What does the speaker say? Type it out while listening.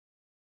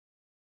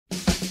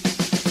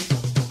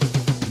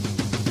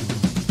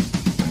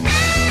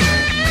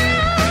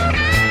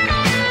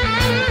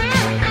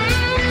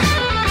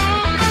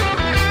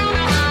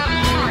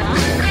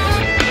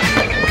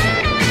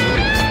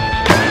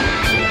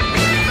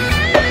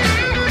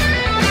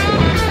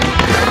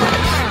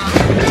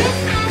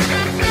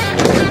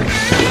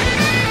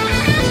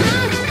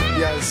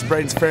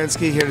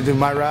Szafranski, here to do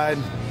my ride.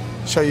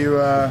 Show you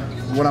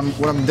what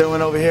I'm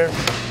doing over here.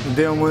 I'm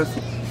dealing with.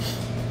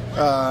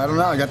 I don't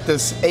know. I got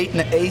this 8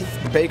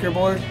 1/8 Baker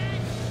board.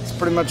 It's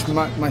pretty much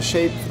my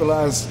shape for the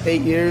last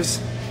 8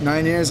 years,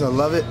 9 years. I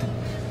love it.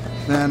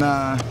 Then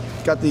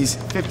got these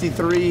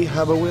 53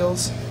 Hubba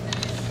wheels.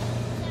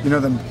 You know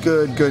them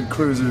good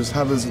cruisers.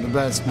 Hubbas are the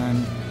best,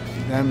 man.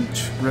 Them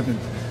ripping.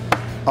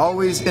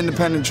 Always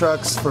independent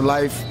trucks for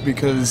life,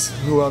 because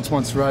who else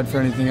wants to ride for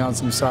anything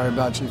else? I'm sorry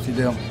about you if you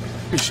do.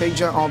 We shake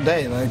jump all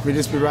day. Like, we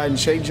just be riding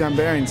shake jump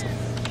bearings.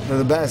 They're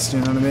the best,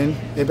 you know what I mean?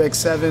 Apex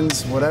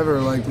 7s,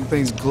 whatever, like the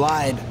things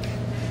glide.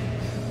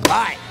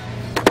 Glide!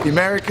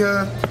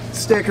 Emerica,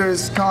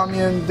 stickers,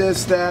 commune,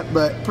 this, that,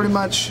 but pretty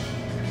much,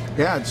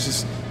 yeah, it's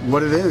just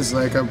what it is.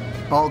 Like,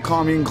 all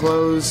commune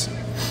clothes,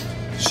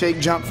 shake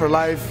jump for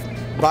life,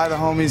 by the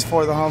homies,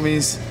 for the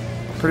homies.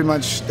 Pretty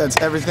much that's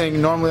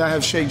everything. Normally I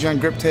have shake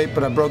jump grip tape,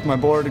 but I broke my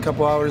board a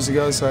couple hours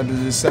ago, so I had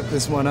to just set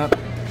this one up.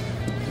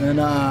 And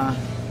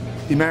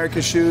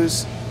Emerica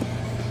shoes.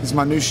 This is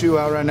my new shoe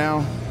out right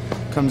now.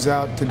 Comes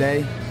out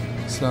today.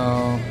 So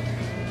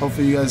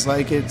hopefully you guys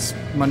like it. It's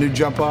my new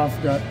jump off.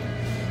 Got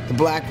the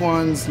black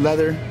ones,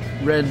 leather,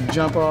 red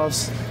jump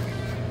offs.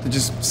 They're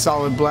just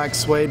solid black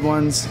suede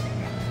ones.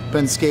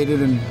 Been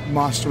skated and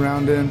mossed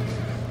around in.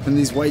 And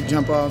these white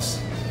jump offs.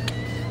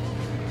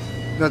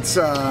 That's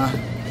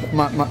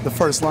the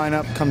first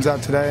lineup comes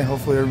out today.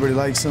 Hopefully everybody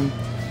likes them.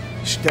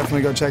 You should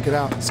definitely go check it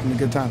out. It's gonna be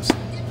good times.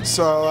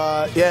 So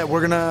yeah,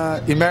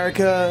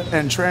 Emerica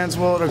and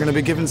TransWorld are gonna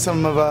be giving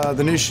some of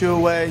the new shoe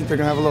away. They're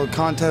gonna have a little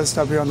contest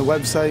up here on the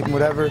website and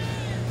whatever.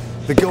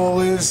 The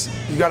goal is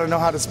you gotta know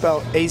how to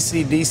spell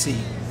AC/DC.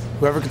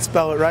 Whoever can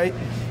spell it right,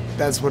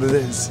 that's what it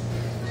is.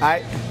 All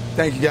right,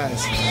 thank you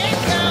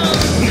guys.